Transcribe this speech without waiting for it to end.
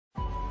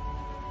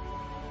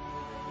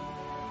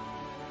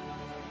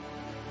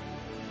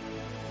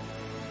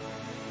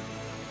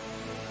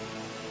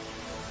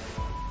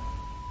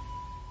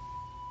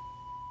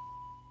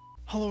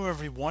Hello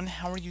everyone,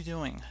 how are you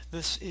doing?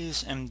 This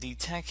is MD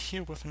Tech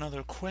here with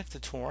another quick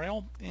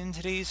tutorial. In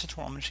today's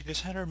tutorial, I'm going to show you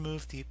guys how to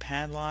remove the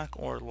padlock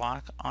or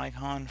lock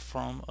icon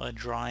from a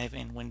drive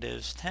in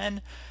Windows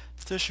 10.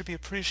 This should be a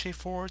pretty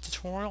straightforward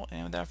tutorial,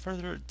 and without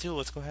further ado,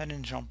 let's go ahead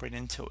and jump right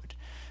into it.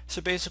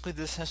 So basically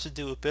this has to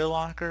do with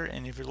BitLocker,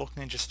 and if you're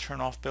looking to just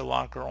turn off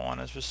BitLocker on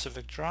a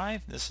specific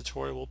drive, this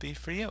tutorial will be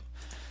for you.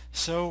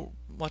 So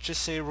let's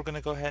just say we're going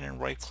to go ahead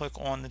and right click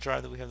on the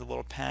drive that we have the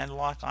little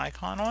padlock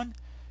icon on,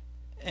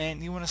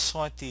 and you want to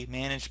select the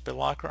Manage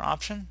BitLocker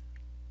option.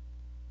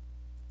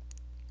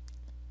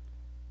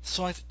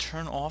 Select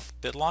Turn Off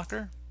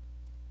BitLocker.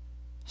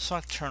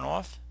 Select Turn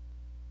Off.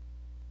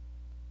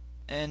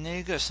 And there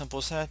you go, simple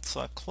as that.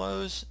 Select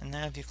Close, and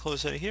now if you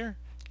close out of here,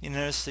 you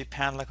notice the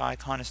padlock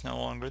icon is no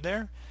longer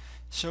there.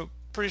 So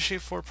pretty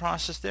straightforward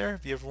process there.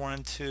 If you ever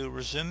wanted to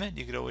resume it,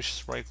 you could always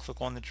just right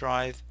click on the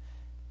drive,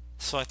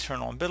 select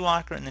Turn On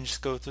BitLocker, and then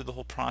just go through the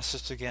whole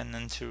process again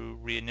then to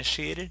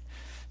reinitiate it.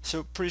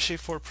 So pretty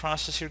straightforward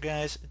process here,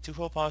 guys. I do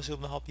hope I was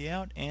able to help you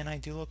out, and I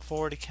do look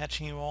forward to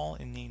catching you all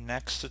in the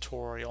next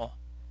tutorial.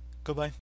 Goodbye.